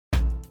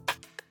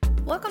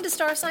Welcome to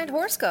Star Sign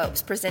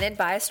Horoscopes, presented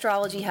by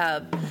Astrology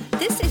Hub.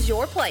 This is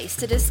your place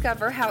to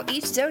discover how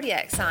each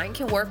zodiac sign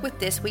can work with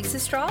this week's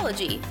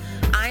astrology.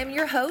 I am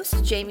your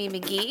host, Jamie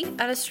Magee,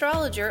 an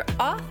astrologer,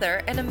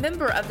 author, and a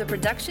member of the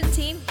production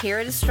team here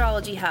at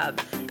Astrology Hub,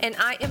 and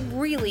I am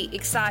really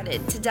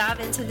excited to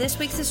dive into this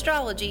week's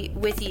astrology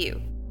with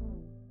you.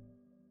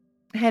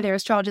 Hey there,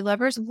 astrology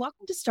lovers.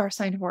 Welcome to Star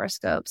Sign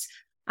Horoscopes.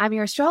 I'm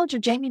your astrologer,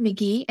 Jamie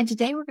Magee, and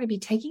today we're going to be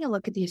taking a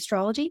look at the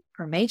astrology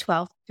for May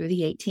 12th through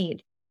the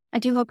 18th. I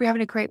do hope you're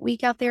having a great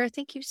week out there.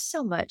 Thank you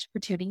so much for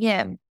tuning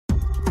in.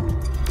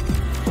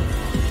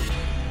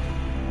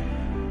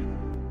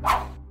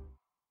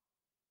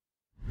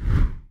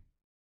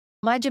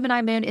 My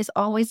Gemini moon is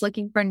always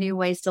looking for new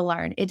ways to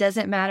learn. It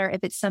doesn't matter if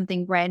it's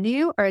something brand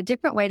new or a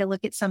different way to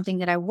look at something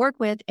that I work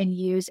with and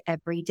use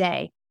every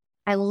day.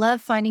 I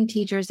love finding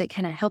teachers that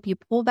kind of help you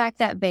pull back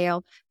that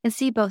veil and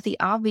see both the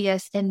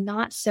obvious and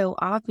not so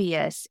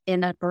obvious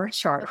in a birth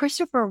chart.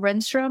 Christopher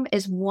Renstrom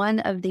is one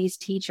of these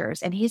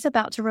teachers, and he's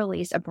about to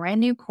release a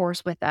brand new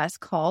course with us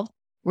called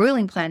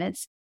Ruling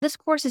Planets. This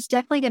course is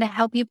definitely going to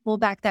help you pull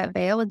back that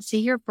veil and see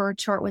your birth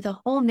chart with a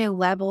whole new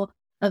level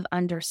of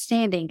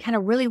understanding, kind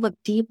of really look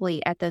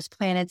deeply at those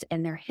planets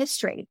and their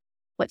history.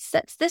 What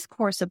sets this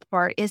course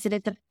apart is that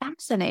it's a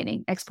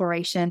fascinating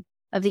exploration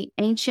of the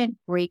ancient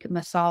Greek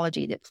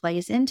mythology that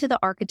plays into the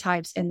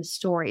archetypes and the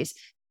stories.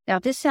 Now,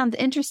 if this sounds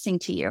interesting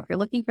to you, if you're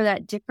looking for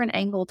that different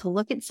angle to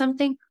look at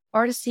something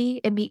or to see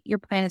and meet your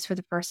planets for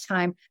the first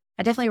time,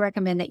 I definitely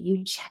recommend that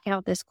you check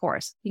out this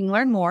course. You can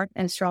learn more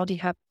at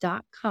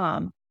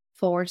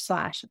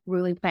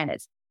astrologyhub.com/ruling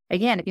planets.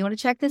 Again, if you want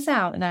to check this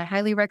out, and I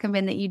highly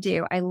recommend that you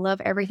do, I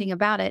love everything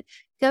about it,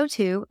 go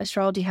to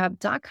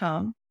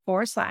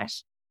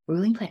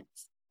astrologyhub.com/ruling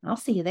planets. I'll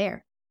see you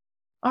there.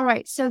 All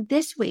right, so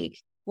this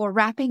week, we're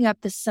wrapping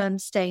up the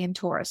sun's stay in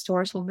Taurus.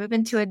 Taurus will move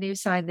into a new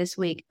sign this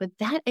week, but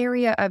that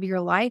area of your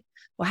life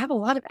will have a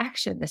lot of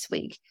action this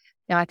week.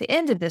 Now, at the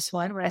end of this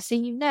one, when I see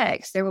you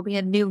next, there will be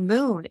a new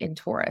moon in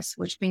Taurus,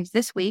 which means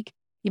this week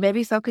you may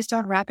be focused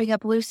on wrapping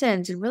up loose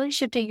ends and really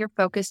shifting your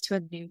focus to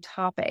a new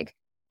topic.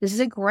 This is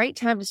a great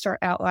time to start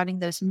outlining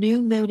those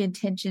new moon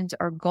intentions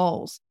or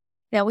goals.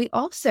 Now, we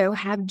also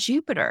have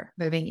Jupiter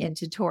moving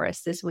into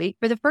Taurus this week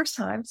for the first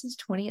time since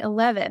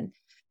 2011.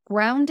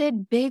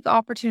 Grounded, big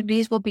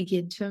opportunities will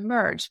begin to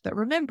emerge. But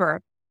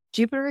remember,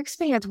 Jupiter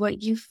expands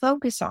what you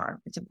focus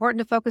on. It's important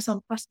to focus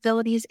on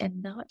possibilities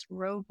and not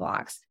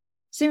roadblocks.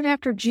 Soon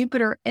after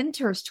Jupiter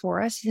enters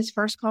Taurus, his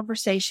first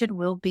conversation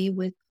will be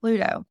with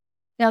Pluto.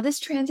 Now, this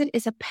transit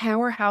is a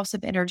powerhouse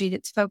of energy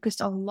that's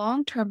focused on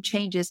long-term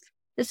changes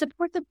that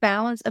support the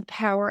balance of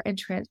power and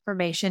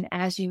transformation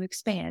as you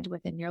expand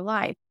within your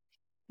life.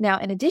 Now,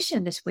 in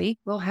addition, this week,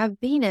 we'll have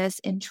Venus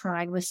in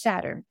trine with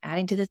Saturn,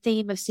 adding to the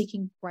theme of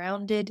seeking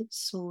grounded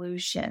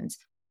solutions.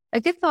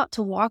 A good thought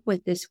to walk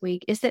with this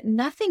week is that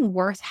nothing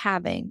worth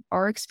having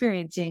or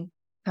experiencing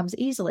comes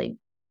easily,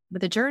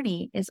 but the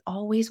journey is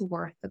always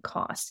worth the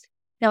cost.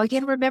 Now,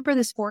 again, remember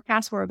this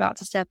forecast we're about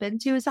to step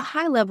into is a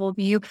high-level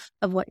view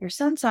of what your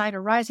sun sign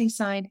or rising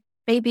sign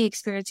may be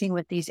experiencing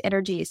with these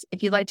energies.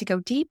 If you'd like to go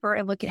deeper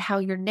and look at how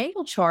your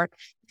natal chart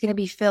is going to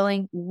be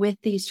filling with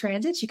these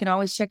transits, you can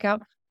always check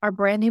out our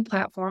brand new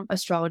platform,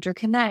 Astrologer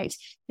Connect.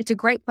 It's a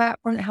great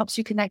platform that helps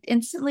you connect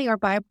instantly or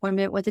by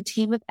appointment with a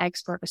team of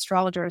expert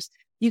astrologers.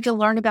 You can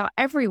learn about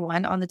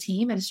everyone on the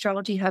team at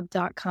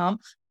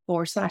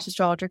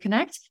astrologyhub.com/astrologer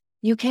connect.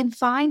 You can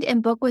find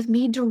and book with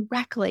me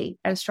directly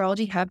at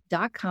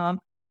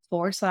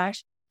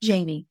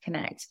astrologyhub.com/Jamie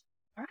Connect.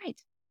 All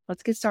right,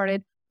 let's get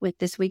started with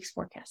this week's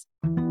forecast.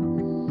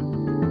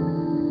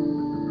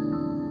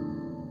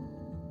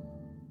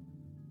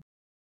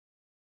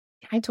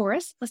 Hi,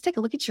 Taurus. Let's take a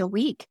look at your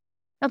week.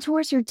 Now,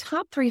 Taurus, your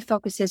top three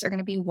focuses are going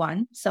to be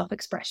 1,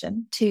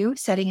 self-expression, 2,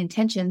 setting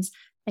intentions,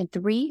 and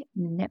 3,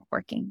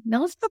 networking.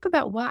 Now, let's talk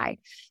about why.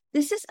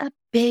 This is a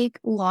big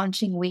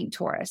launching week,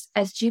 Taurus.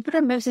 As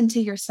Jupiter moves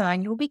into your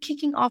sign, you'll be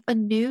kicking off a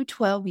new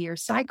 12-year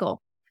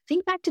cycle.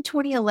 Think back to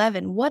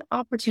 2011. What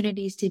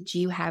opportunities did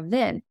you have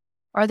then?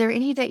 Are there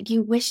any that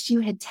you wished you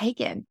had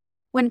taken?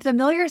 When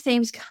familiar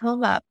themes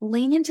come up,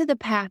 lean into the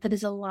path that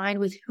is aligned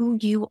with who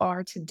you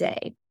are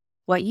today.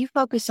 What you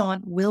focus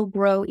on will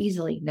grow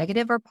easily,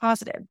 negative or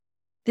positive.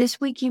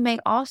 This week, you may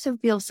also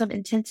feel some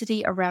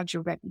intensity around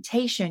your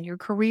reputation, your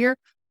career,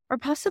 or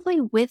possibly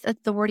with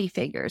authority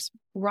figures.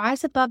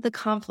 Rise above the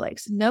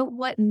conflicts. Note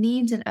what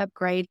needs an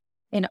upgrade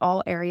in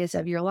all areas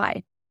of your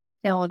life.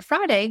 Now, on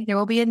Friday, there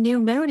will be a new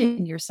moon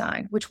in your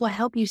sign, which will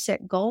help you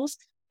set goals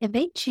and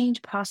make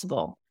change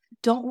possible.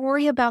 Don't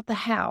worry about the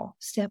how.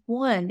 Step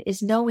 1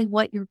 is knowing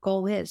what your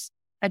goal is.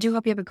 I do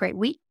hope you have a great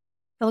week.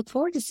 I look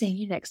forward to seeing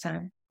you next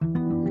time.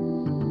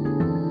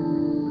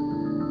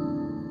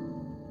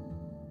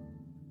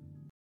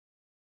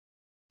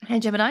 Hey,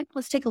 Gemini,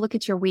 let's take a look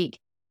at your week.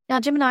 Now,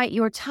 Gemini,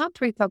 your top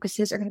 3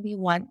 focuses are going to be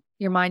 1,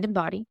 your mind and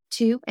body,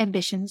 2,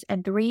 ambitions,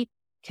 and 3,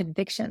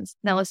 convictions.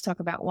 Now, let's talk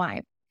about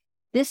why.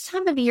 This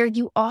time of year,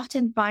 you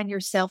often find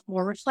yourself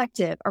more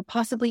reflective or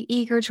possibly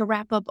eager to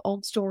wrap up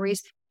old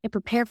stories and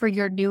prepare for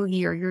your new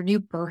year, your new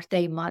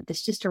birthday month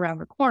that's just around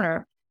the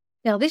corner.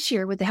 Now, this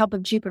year, with the help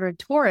of Jupiter and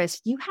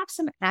Taurus, you have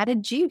some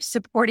added juice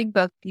supporting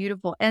both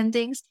beautiful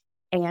endings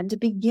and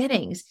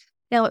beginnings.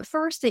 Now, at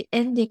first, the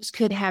endings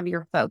could have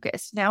your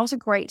focus. Now is a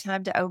great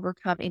time to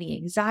overcome any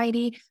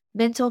anxiety,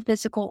 mental,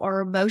 physical,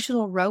 or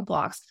emotional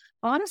roadblocks.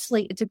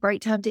 Honestly, it's a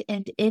great time to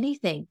end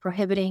anything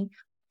prohibiting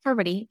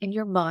harmony in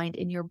your mind,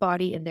 in your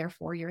body, and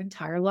therefore your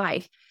entire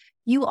life.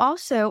 You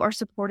also are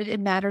supported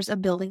in matters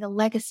of building a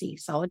legacy,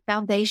 solid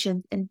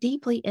foundations, and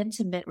deeply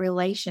intimate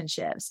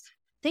relationships.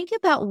 Think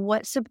about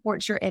what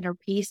supports your inner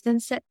peace,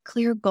 then set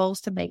clear goals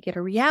to make it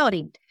a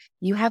reality.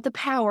 You have the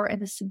power and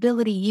the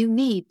stability you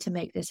need to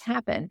make this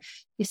happen.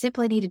 You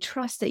simply need to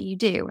trust that you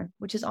do,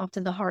 which is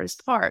often the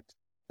hardest part.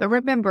 But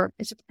remember,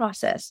 it's a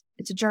process,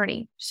 it's a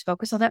journey. Just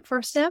focus on that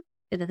first step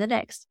and then the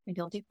next, and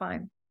you'll do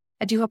fine.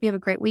 I do hope you have a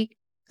great week.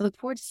 I look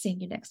forward to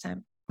seeing you next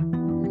time.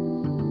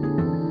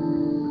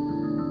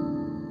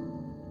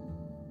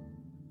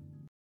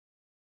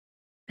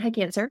 Hi,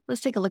 Cancer. Let's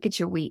take a look at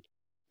your week.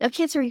 Now,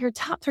 Cancer, your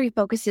top 3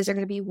 focuses are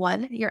going to be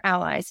 1, your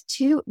allies,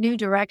 2, new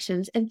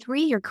directions, and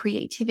 3, your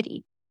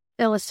creativity.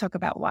 Now, let's talk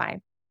about why.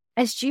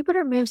 As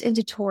Jupiter moves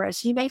into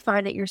Taurus, you may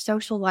find that your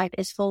social life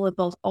is full of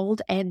both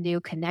old and new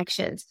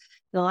connections.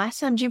 The last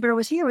time Jupiter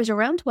was here was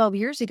around 12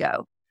 years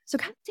ago. So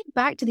kind of think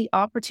back to the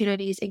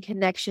opportunities and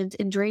connections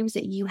and dreams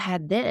that you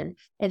had then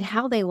and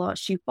how they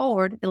launched you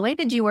forward and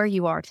landed you where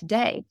you are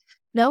today.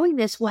 Knowing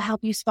this will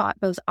help you spot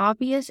both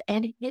obvious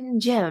and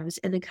hidden gems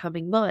in the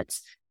coming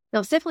months. Now,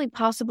 it's definitely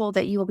possible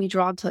that you will be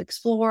drawn to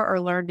explore or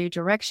learn new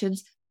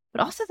directions,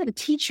 but also that a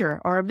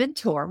teacher or a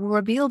mentor will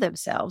reveal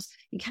themselves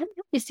and kind of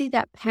help you see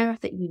that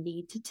path that you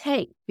need to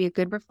take, be a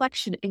good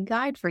reflection and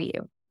guide for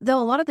you.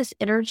 Though a lot of this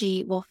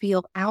energy will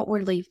feel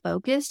outwardly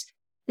focused,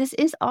 this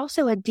is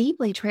also a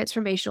deeply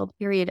transformational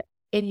period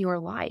in your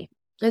life.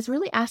 It's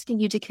really asking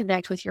you to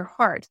connect with your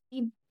heart.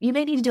 You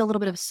may need to do a little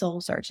bit of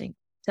soul searching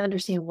to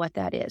understand what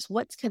that is,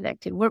 what's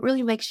connected, what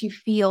really makes you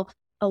feel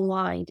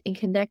aligned and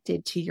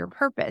connected to your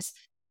purpose.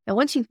 And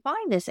once you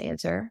find this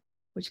answer,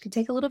 which can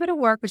take a little bit of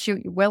work, but you're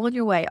well on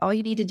your way, all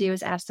you need to do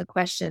is ask the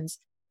questions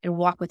and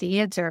walk with the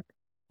answer.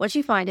 Once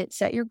you find it,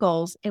 set your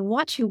goals and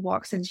watch who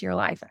walks into your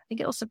life. I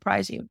think it'll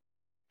surprise you.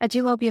 I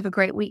do hope you have a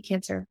great week,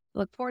 Cancer. I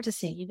look forward to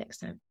seeing you next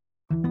time.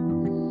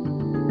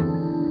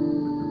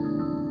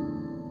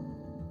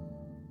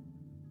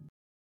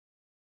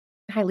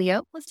 Hi,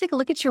 Leo. Let's take a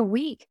look at your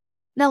week.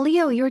 Now,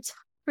 Leo, your top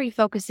 3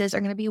 focuses are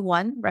going to be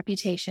 1,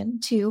 reputation,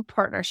 2,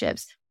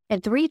 partnerships,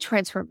 and 3,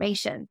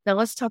 transformation. Now,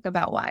 let's talk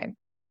about why.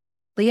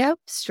 Leo,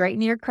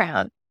 straighten your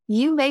crown.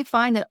 You may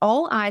find that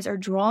all eyes are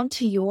drawn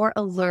to your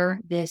allure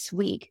this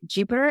week.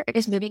 Jupiter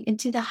is moving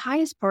into the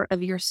highest part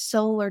of your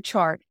solar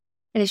chart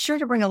and is sure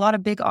to bring a lot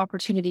of big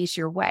opportunities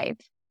your way.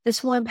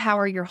 This will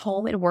empower your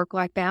home and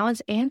work-life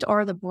balance and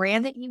or the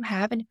brand that you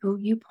have and who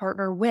you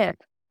partner with.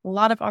 A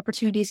lot of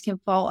opportunities can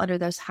fall under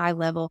those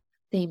high-level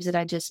themes that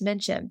I just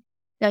mentioned.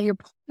 Now, your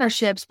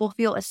partnerships will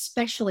feel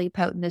especially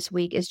potent this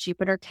week as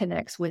Jupiter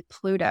connects with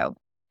Pluto.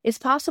 It's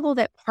possible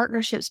that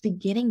partnerships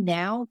beginning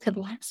now could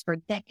last for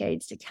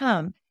decades to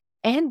come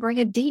and bring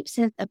a deep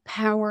sense of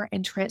power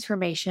and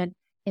transformation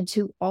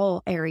into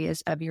all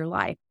areas of your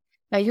life.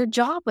 Now, your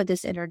job with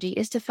this energy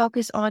is to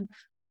focus on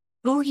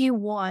who you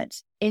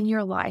want in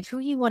your life, who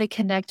you want to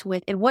connect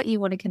with, and what you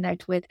want to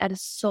connect with at a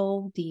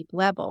soul deep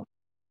level.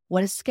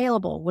 What is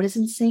scalable? What is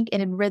in sync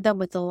and in rhythm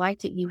with the life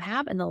that you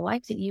have and the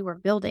life that you are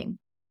building?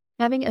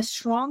 Having a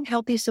strong,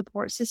 healthy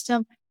support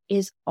system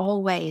is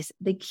always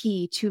the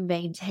key to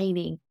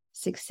maintaining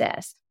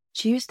success.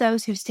 Choose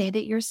those who stand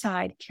at your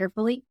side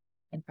carefully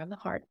and from the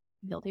heart.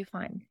 You'll do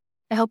fine.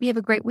 I hope you have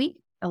a great week.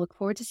 I look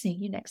forward to seeing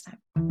you next time.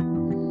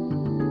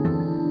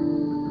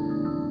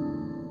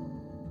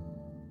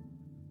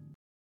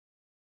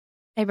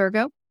 Hey,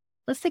 Virgo,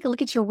 let's take a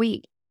look at your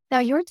week. Now,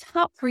 your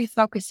top 3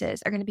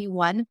 focuses are going to be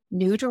 1,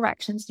 new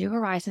directions, new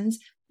horizons,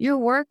 your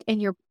work, and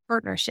your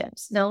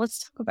partnerships. Now, let's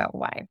talk about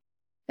why.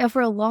 Now,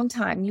 for a long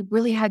time, you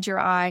really had your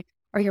eye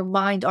or your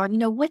mind on,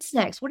 what's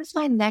next? What is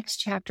my next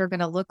chapter going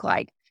to look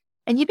like?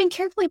 And you've been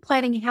carefully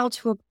planning how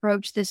to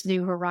approach this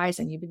new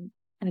horizon. You've been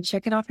kind of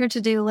checking off your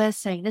to-do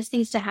list, saying this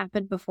needs to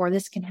happen before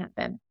this can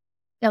happen.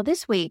 Now,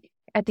 this week,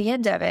 at the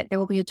end of it, there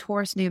will be a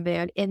Taurus new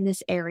moon in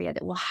this area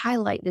that will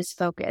highlight this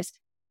focus.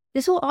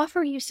 This will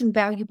offer you some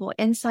valuable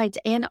insights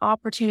and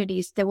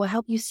opportunities that will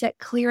help you set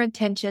clear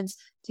intentions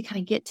to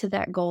kind of get to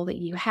that goal that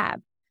you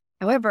have.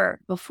 However,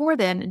 before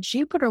then,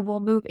 Jupiter will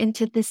move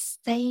into the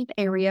same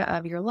area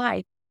of your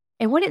life.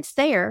 And when it's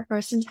there for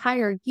this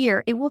entire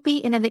year, it will be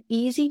in an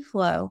easy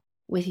flow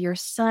with your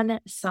sun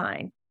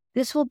sign.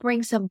 This will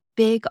bring some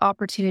big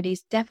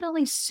opportunities,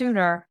 definitely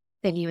sooner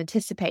than you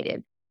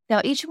anticipated.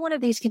 Now, each one of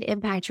these can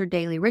impact your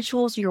daily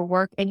rituals, your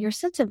work, and your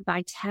sense of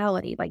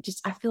vitality, like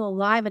just I feel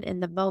alive and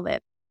in the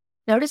moment.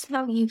 Notice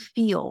how you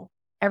feel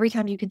every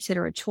time you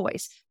consider a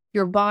choice.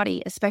 Your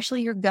body,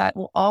 especially your gut,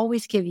 will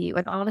always give you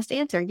an honest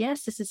answer.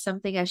 Yes, this is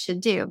something I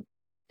should do.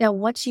 Now,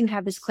 once you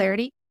have this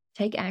clarity,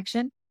 take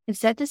action and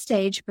set the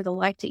stage for the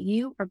life that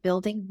you are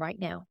building right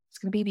now. It's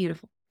going to be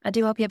beautiful. I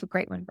do hope you have a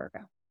great one, Virgo.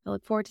 I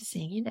look forward to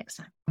seeing you next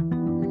time.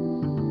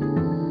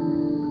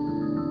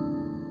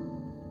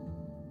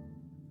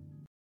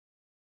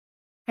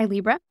 Hi,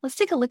 Libra. Let's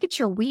take a look at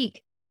your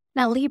week.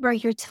 Now, Libra,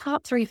 your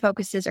top three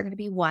focuses are going to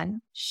be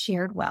one,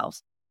 shared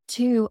wealth,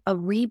 two, a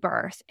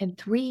rebirth, and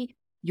three,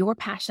 your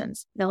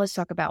passions. Now, let's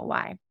talk about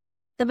why.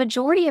 The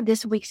majority of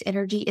this week's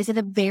energy is in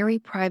a very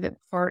private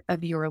part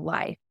of your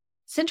life,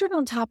 centered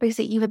on topics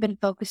that you have been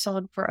focused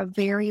on for a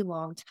very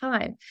long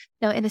time.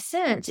 Now, in a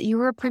sense, you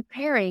are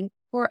preparing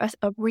for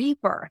a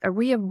rebirth, a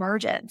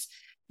reemergence.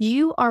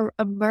 You are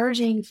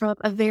emerging from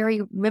a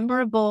very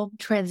memorable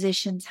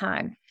transition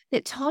time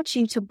that taught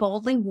you to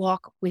boldly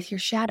walk with your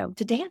shadow,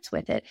 to dance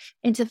with it,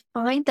 and to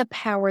find the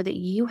power that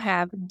you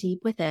have deep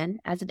within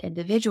as an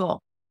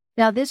individual.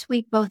 Now, this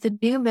week, both the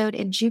new moon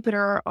and Jupiter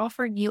are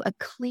offering you a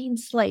clean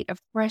slate, a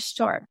fresh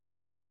start.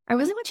 I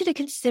really want you to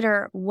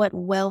consider what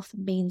wealth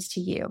means to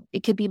you.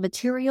 It could be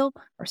material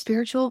or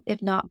spiritual, if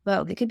not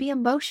both. It could be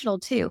emotional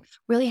too,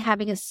 really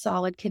having a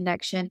solid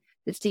connection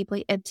that's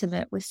deeply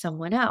intimate with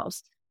someone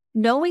else.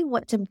 Knowing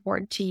what's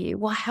important to you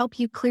will help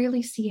you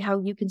clearly see how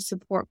you can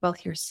support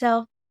both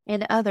yourself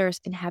and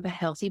others and have a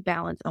healthy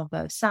balance on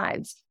both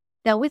sides.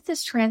 Now, with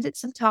this transit,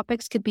 some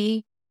topics could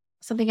be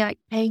something like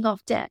paying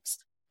off debts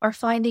or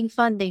finding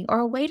funding or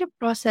a way to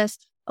process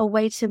a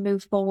way to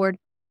move forward.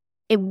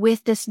 And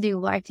with this new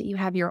life that you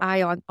have your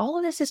eye on, all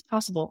of this is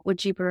possible with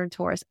Jupiter and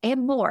Taurus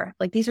and more.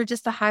 Like these are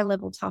just the high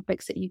level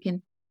topics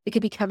that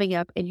could be coming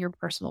up in your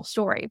personal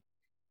story.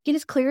 Get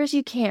as clear as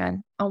you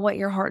can on what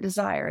your heart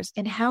desires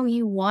and how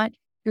you want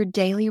your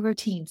daily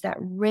routines, that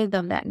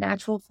rhythm, that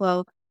natural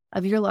flow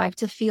of your life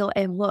to feel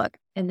and look,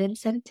 and then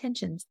set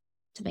intentions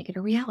to make it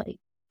a reality.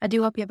 I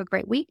do hope you have a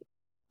great week.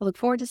 I look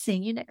forward to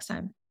seeing you next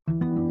time.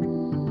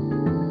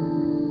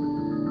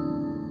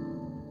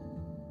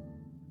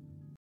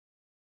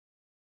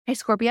 Hey,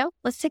 Scorpio,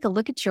 let's take a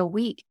look at your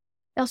week.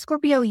 Now,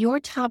 Scorpio, your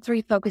top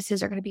three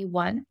focuses are going to be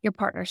one, your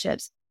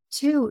partnerships,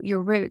 two,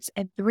 your roots,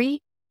 and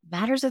three,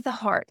 matters of the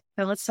heart.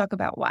 Now, let's talk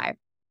about why.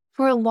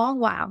 For a long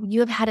while,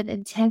 you have had an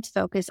intense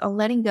focus on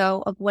letting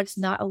go of what's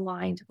not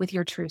aligned with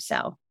your true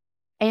self,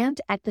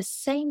 and at the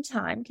same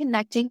time,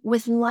 connecting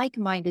with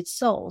like-minded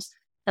souls.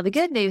 Now, the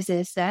good news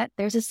is that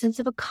there's a sense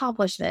of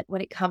accomplishment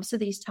when it comes to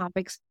these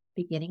topics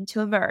beginning to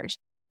emerge.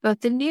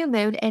 Both the new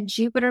moon and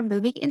Jupiter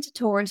moving into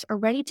Taurus are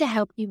ready to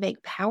help you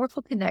make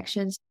powerful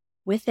connections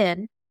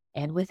within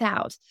and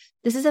without.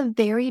 This is a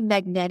very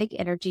magnetic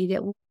energy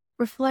that will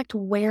reflect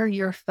where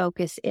your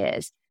focus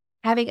is.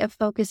 Having a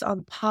focus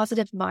on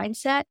positive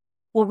mindset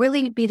will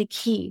really be the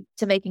key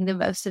to making the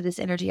most of this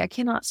energy. I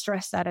cannot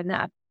stress that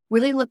enough.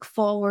 Really look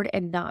forward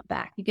and not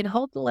back. You can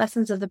hold the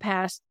lessons of the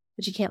past,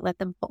 but you can't let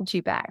them hold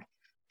you back.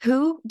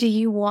 Who do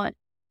you want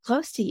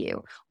close to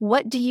you?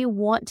 What do you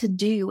want to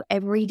do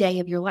every day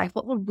of your life?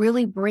 What will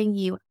really bring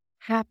you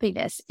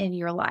happiness in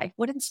your life?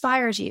 What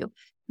inspires you?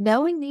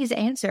 Knowing these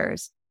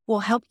answers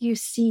will help you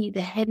see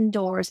the hidden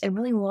doors and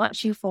really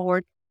launch you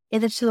forward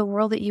into the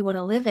world that you want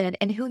to live in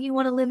and who you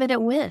want to live in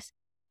it with.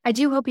 I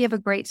do hope you have a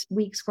great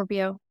week,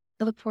 Scorpio.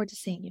 I look forward to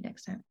seeing you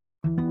next time.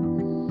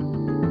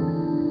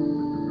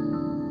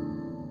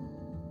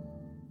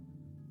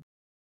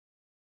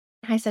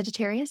 Hi,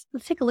 Sagittarius.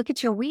 Let's take a look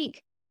at your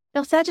week.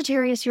 Now,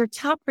 Sagittarius, your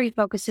top three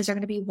focuses are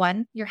going to be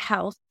one, your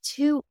health,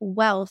 two,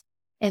 wealth,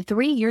 and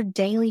three, your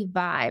daily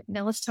vibe.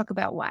 Now, let's talk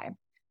about why.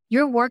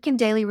 Your work and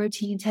daily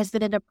routines has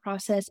been in a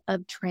process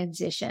of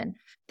transition.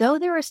 Though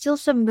there are still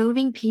some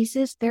moving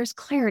pieces, there's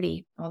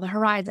clarity on the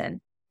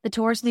horizon. The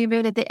Taurus new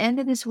moon at the end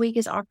of this week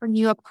is offering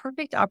you a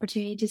perfect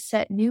opportunity to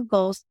set new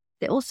goals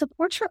that will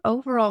support your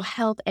overall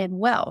health and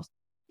wealth.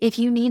 If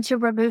you need to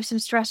remove some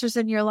stressors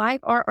in your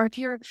life, or if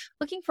you're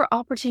looking for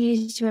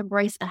opportunities to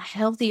embrace a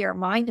healthier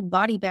mind and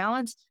body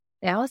balance,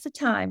 now is the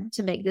time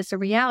to make this a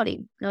reality.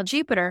 Now,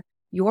 Jupiter,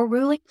 your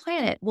ruling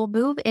planet, will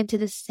move into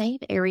the same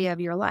area of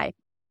your life.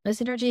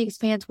 This energy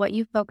expands what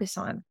you focus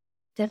on.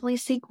 Definitely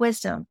seek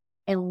wisdom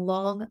and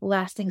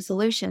long-lasting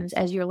solutions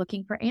as you're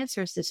looking for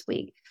answers this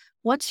week.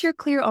 Once you're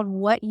clear on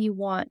what you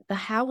want, the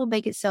how will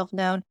make itself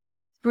known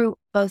through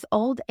both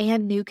old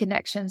and new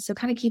connections. So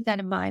kind of keep that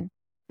in mind.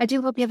 I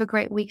do hope you have a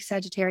great week,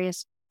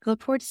 Sagittarius. I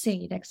look forward to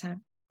seeing you next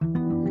time.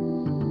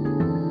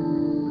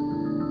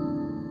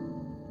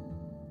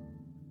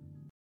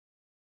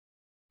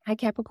 Hi,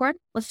 Capricorn.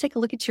 Let's take a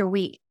look at your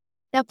week.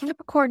 Now,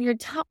 Capricorn, your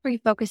top three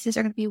focuses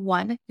are going to be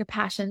one, your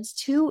passions,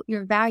 two,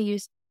 your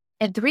values,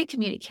 and three,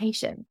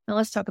 communication. Now,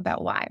 let's talk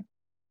about why.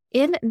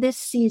 In this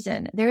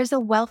season, there is a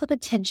wealth of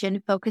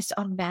attention focused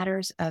on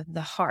matters of the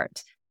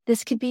heart.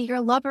 This could be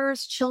your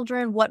lovers,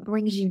 children, what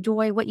brings you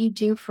joy, what you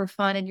do for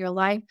fun in your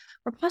life,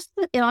 or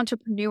possibly in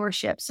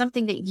entrepreneurship,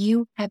 something that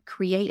you have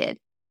created.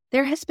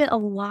 There has been a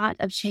lot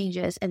of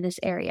changes in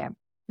this area,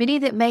 many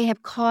that may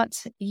have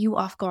caught you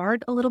off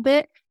guard a little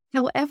bit.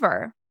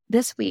 However,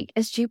 this week,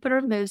 as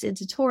Jupiter moves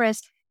into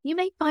Taurus, you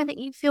may find that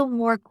you feel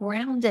more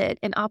grounded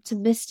and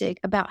optimistic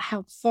about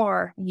how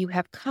far you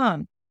have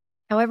come.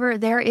 However,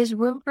 there is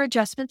room for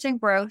adjustments and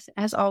growth,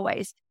 as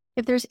always.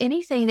 If there's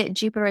anything that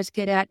Jupiter is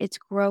good at, it's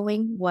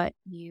growing what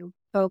you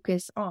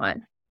focus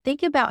on.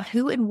 Think about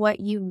who and what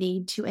you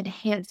need to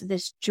enhance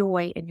this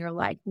joy in your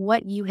life,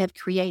 what you have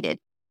created.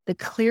 The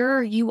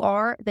clearer you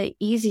are, the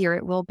easier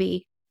it will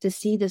be to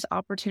see those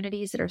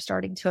opportunities that are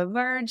starting to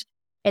emerge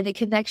and the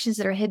connections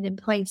that are hidden in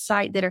plain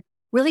sight that are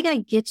really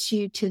going to get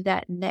you to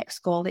that next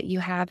goal that you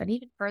have and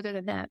even further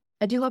than that.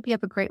 I do hope you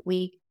have a great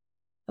week.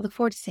 I look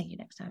forward to seeing you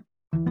next time.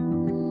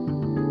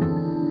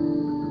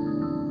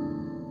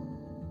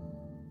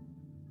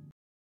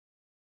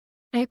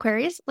 Hey,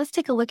 Aquarius, let's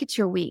take a look at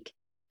your week.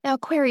 Now,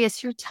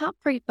 Aquarius, your top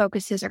 3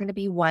 focuses are going to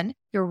be 1,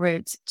 your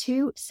roots,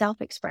 2,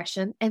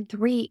 self-expression, and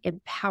 3,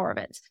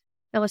 empowerment.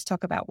 Now, let's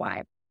talk about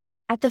why.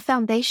 At the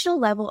foundational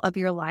level of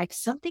your life,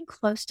 something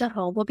close to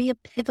home will be a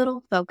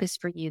pivotal focus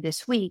for you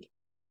this week.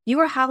 You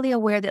are highly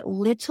aware that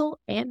little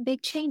and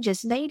big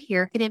changes made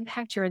here can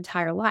impact your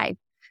entire life.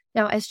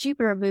 Now, as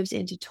Jupiter moves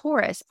into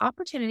Taurus,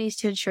 opportunities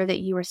to ensure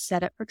that you are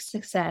set up for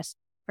success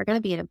are going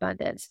to be in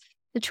abundance.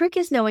 The trick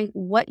is knowing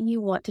what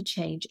you want to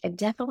change and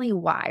definitely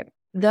why.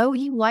 Though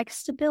you like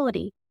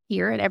stability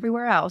here and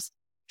everywhere else,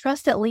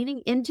 trust that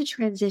leaning into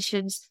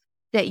transitions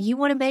that you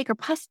want to make or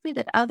possibly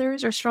that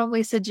others are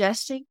strongly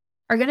suggesting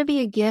are going to be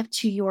a gift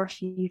to your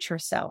future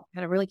self.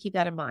 And really keep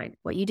that in mind.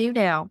 What you do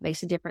now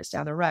makes a difference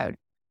down the road.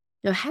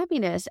 Now,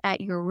 happiness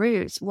at your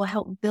roots will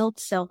help build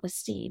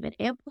self-esteem and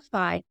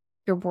amplify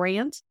your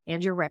brand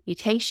and your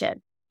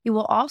reputation. You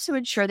will also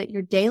ensure that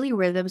your daily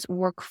rhythms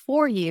work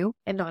for you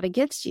and not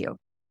against you.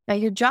 Now,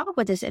 your job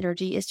with this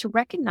energy is to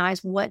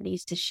recognize what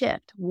needs to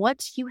shift.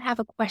 Once you have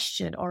a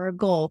question or a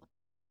goal,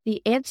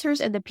 the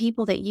answers and the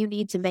people that you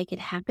need to make it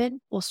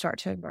happen will start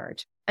to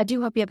emerge. I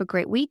do hope you have a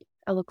great week.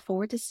 I look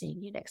forward to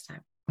seeing you next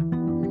time.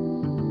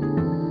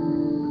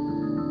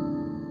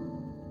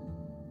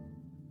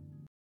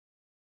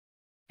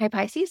 Hey,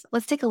 Pisces,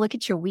 let's take a look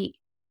at your week.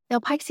 Now,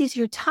 Pisces,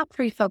 your top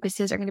 3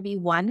 focuses are going to be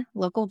 1,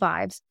 local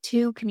vibes,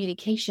 2,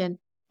 communication,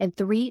 and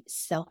 3,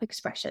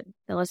 self-expression.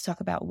 Now, let's talk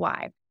about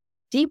why.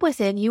 Deep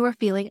within, you are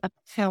feeling a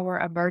power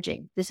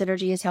emerging. This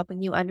energy is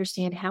helping you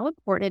understand how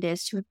important it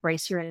is to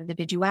embrace your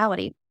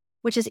individuality,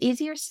 which is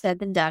easier said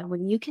than done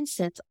when you can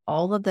sense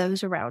all of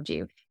those around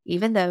you,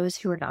 even those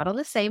who are not on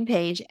the same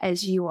page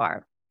as you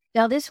are.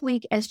 Now, this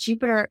week, as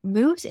Jupiter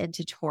moves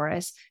into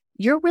Taurus,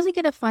 you're really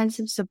going to find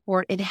some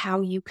support in how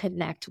you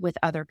connect with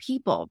other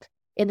people.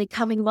 In the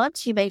coming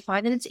months, you may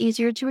find that it's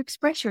easier to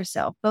express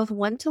yourself, both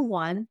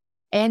one-to-one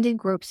and in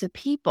groups of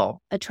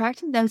people.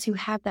 Attracting those who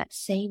have that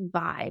same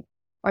vibe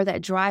or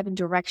that drive and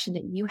direction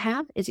that you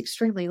have is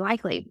extremely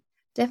likely.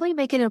 Definitely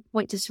make it a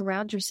point to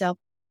surround yourself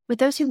with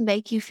those who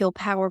make you feel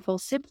powerful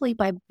simply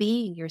by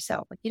being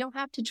yourself. Like, you don't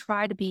have to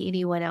try to be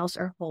anyone else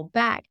or hold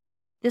back.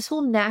 This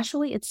will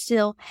naturally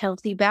instill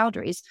healthy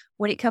boundaries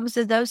when it comes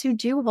to those who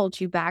do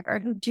hold you back or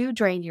who do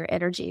drain your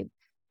energy.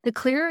 The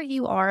clearer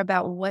you are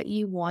about what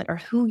you want or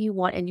who you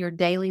want in your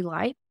daily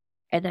life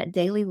and that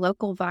daily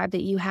local vibe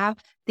that you have,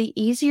 the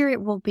easier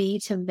it will be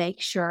to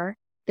make sure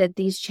that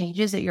these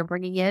changes that you're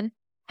bringing in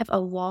have a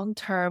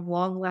long-term,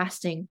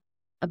 long-lasting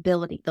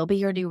ability. They'll be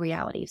your new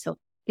reality. So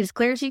get as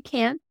clear as you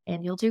can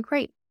and you'll do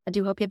great. I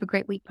do hope you have a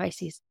great week,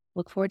 Pisces.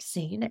 Look forward to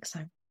seeing you next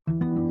time.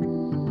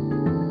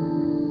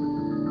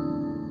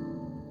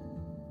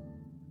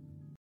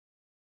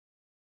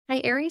 Hi,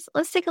 Aries.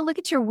 Let's take a look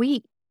at your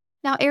week.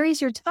 Now, Aries,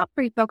 your top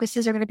 3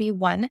 focuses are going to be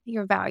 1,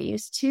 your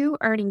values, 2,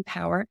 earning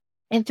power,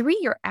 and 3,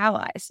 your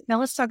allies. Now,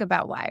 let's talk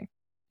about why.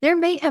 There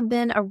may have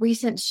been a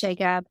recent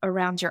shakeup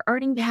around your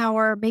earning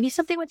power, maybe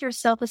something with your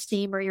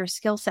self-esteem or your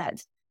skill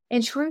sets.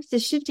 In truth, the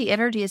shifty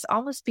energy is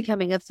almost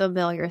becoming a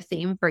familiar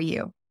theme for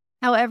you.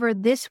 However,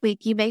 this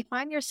week, you may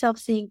find yourself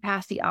seeing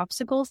past the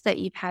obstacles that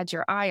you've had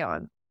your eye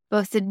on.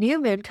 Both the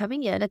new moon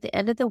coming in at the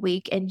end of the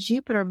week and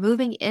Jupiter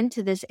moving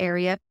into this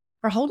area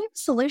are holding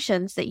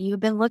solutions that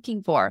you've been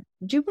looking for.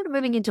 Jupiter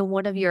moving into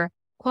one of your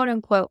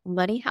quote-unquote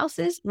money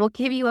houses will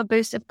give you a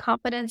boost of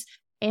confidence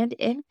and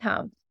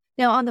income.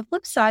 Now, on the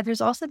flip side,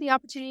 there's also the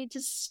opportunity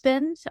to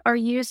spend or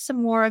use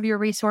some more of your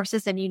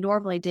resources than you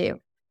normally do.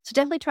 So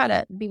definitely try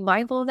to be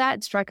mindful of that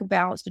and strike a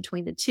balance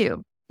between the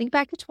two. Think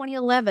back to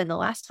 2011, the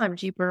last time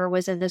Jupiter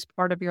was in this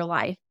part of your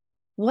life.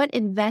 What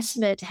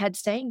investment had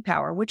staying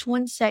power? Which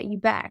one set you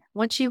back?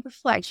 Once you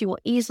reflect, you will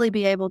easily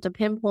be able to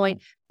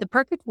pinpoint the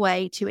perfect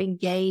way to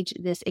engage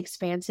this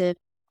expansive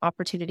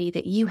opportunity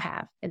that you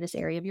have in this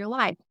area of your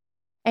life.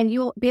 And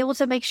you'll be able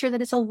to make sure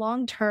that it's a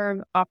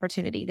long-term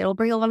opportunity that will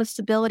bring a lot of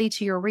stability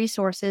to your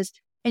resources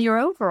and your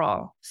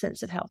overall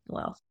sense of health and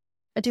wealth.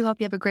 I do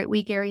hope you have a great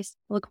week, Aries.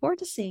 I look forward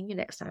to seeing you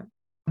next time.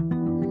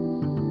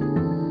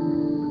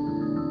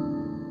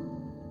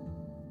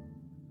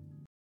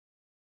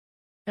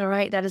 All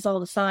right, that is all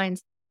the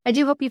signs. I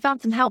do hope you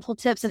found some helpful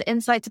tips and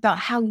insights about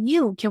how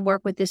you can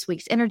work with this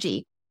week's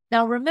energy.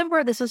 Now,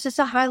 remember, this was just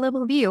a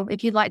high-level view.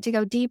 If you'd like to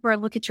go deeper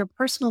and look at your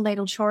personal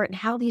natal chart and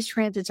how these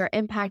transits are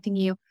impacting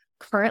you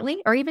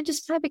currently, or even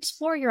just kind of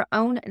explore your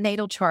own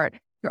natal chart,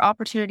 your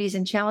opportunities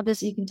and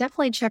challenges, you can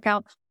definitely check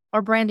out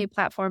our brand new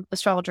platform,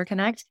 Astrologer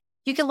Connect.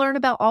 You can learn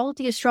about all of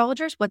the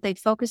astrologers, what they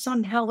focus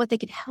on, what they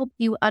could help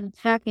you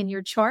unpack in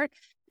your chart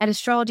at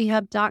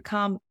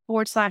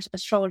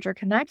astrologyhub.com/astrologer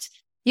connect.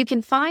 You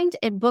can find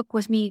and book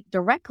with me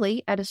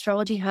directly at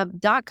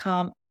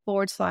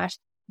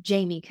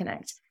astrologyhub.com/Jamie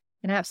Connect.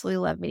 And I absolutely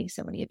love meeting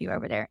so many of you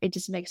over there. It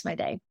just makes my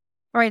day.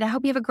 All right. I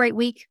hope you have a great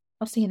week.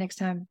 I'll see you next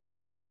time.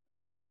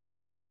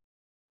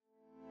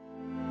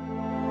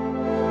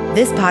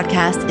 This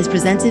podcast is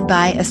presented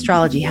by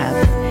Astrology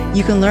Hub.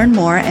 You can learn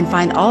more and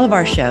find all of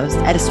our shows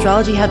at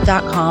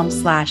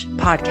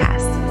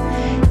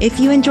astrologyhub.com/podcast. If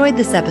you enjoyed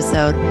this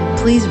episode,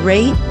 please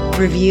rate,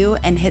 review,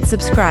 and hit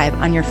subscribe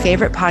on your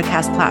favorite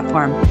podcast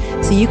platform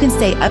so you can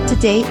stay up to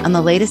date on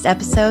the latest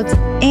episodes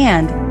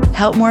and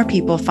help more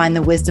people find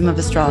the wisdom of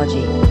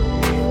astrology.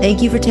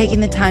 Thank you for taking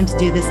the time to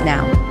do this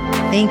now.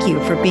 Thank you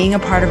for being a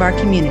part of our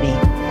community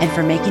and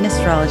for making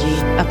astrology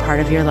a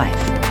part of your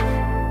life.